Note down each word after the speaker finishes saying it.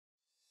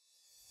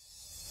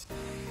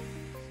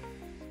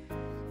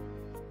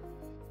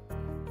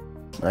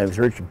My name is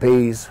Richard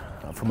Pease.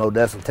 I'm from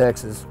Odessa,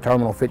 Texas,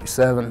 Terminal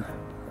 57.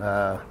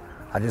 I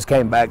just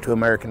came back to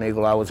American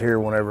Eagle. I was here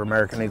whenever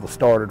American Eagle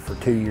started for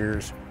 2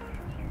 years,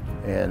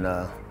 and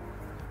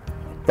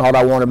thought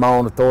I wanted my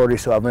own authority,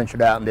 so I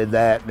ventured out and did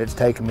that. And it's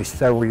taken me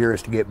several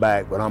years to get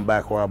back, but I'm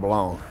back where I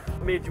belong.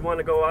 What made you want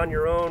to go on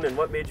your own, and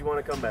what made you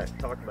want to come back?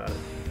 Talk about it.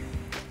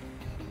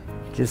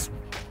 Just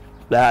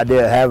the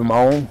idea of having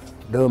my own,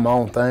 doing my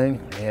own thing,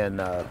 and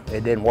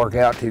it didn't work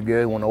out too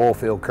good when the oil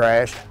field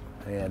crashed,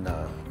 and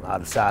I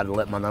decided to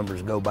let my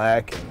numbers go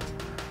back, and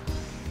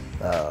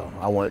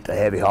I went to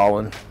heavy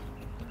hauling,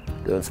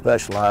 doing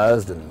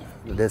specialized, and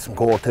did some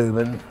coil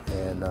tubing,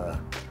 and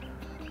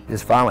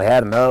just finally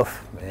had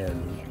enough.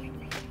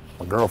 And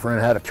my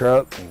girlfriend had a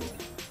truck, and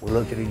we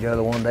looked at each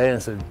other one day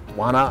and said,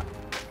 why not?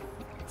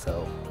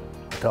 So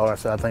I told her, I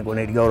said, I think we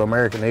need to go to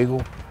American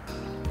Eagle.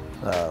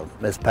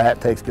 Miss Pat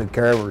takes good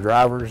care of her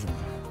drivers,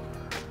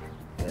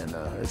 and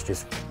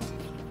it's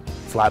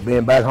like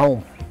being back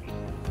home.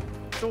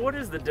 So what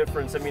is the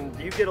difference? I mean,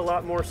 do you get a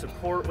lot more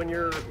support when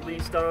you're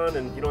leased on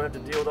and you don't have to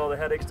deal with all the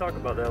headaches? Talk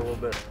about that a little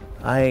bit.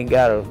 I ain't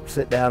got to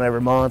sit down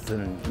every month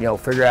and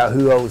figure out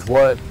who owes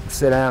what,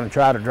 sit down and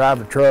try to drive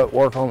the truck,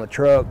 work on the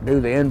truck,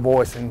 do the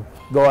invoicing,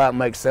 go out and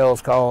make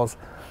sales calls.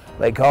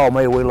 They call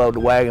me, we load the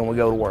wagon, we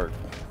go to work.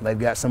 They've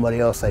got somebody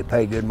else they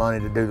pay good money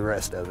to do the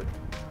rest of it.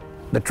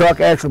 The truck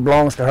actually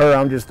belongs to her.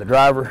 I'm just the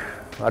driver.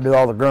 I do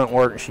all the grunt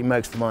work and she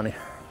makes the money.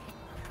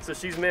 So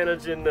she's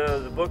managing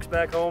the books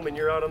back home and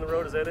you're out on the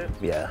road, is that it?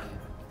 Yeah.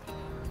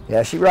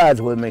 Yeah, she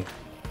rides with me,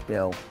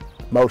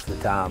 most of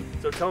the time.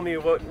 So tell me,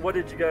 what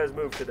did you guys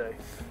move today?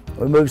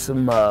 We moved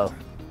some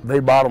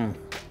V-bottom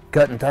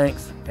cutting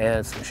tanks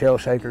and some shell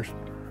shakers.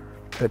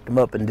 Picked them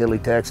up in Dilley,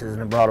 Texas,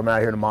 and then brought them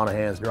out here to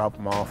Monahans to drop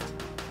them off.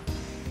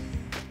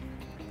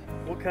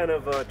 What kind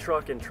of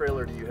truck and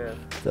trailer do you have?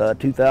 It's a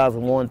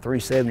 2001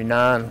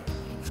 379.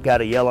 It's got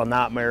a yellow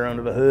Nightmare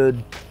under the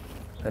hood.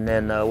 And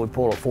then we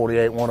pull a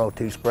 48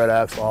 102 spread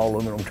axle, all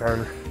aluminum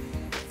trailer,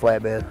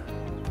 flatbed.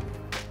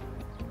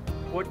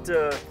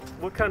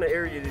 What kind of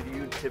area did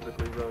you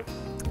typically run?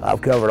 I've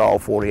covered all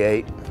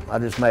 48. I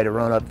just made a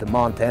run up to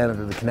Montana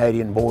to the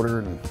Canadian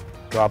border and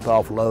dropped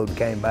off a load and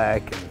came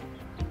back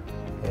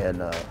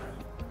and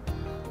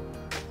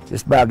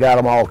just about got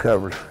them all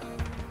covered.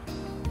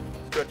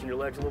 Stretching your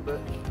legs a little bit?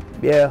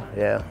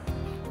 Yeah.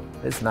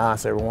 It's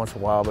nice every once in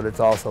a while, but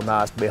it's also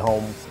nice to be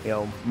home,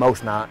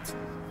 most nights.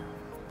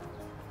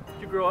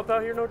 Did you grow up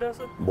out here in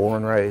Odessa?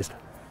 Born and raised.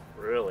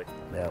 Really?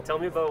 Yeah. Tell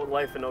me about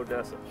life in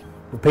Odessa.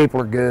 The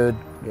people are good,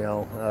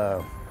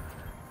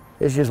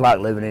 it's just like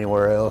living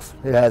anywhere else.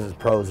 It has its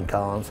pros and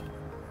cons.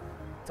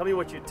 Tell me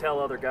what you tell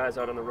other guys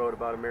out on the road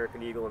about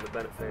American Eagle and the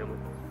Bennett family.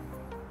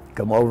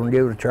 Come over and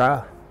give it a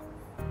try.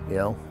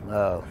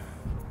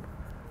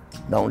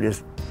 Don't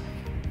just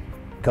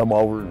come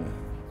over and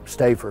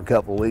stay for a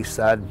couple of weeks,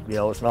 decide,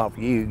 it's not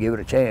for you, give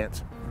it a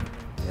chance.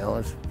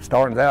 It's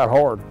starting out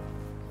hard.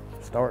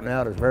 Starting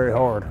out is very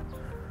hard.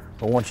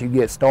 But once you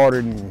get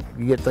started and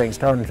you get things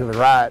turning to the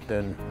right,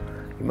 then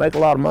you make a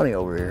lot of money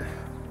over here.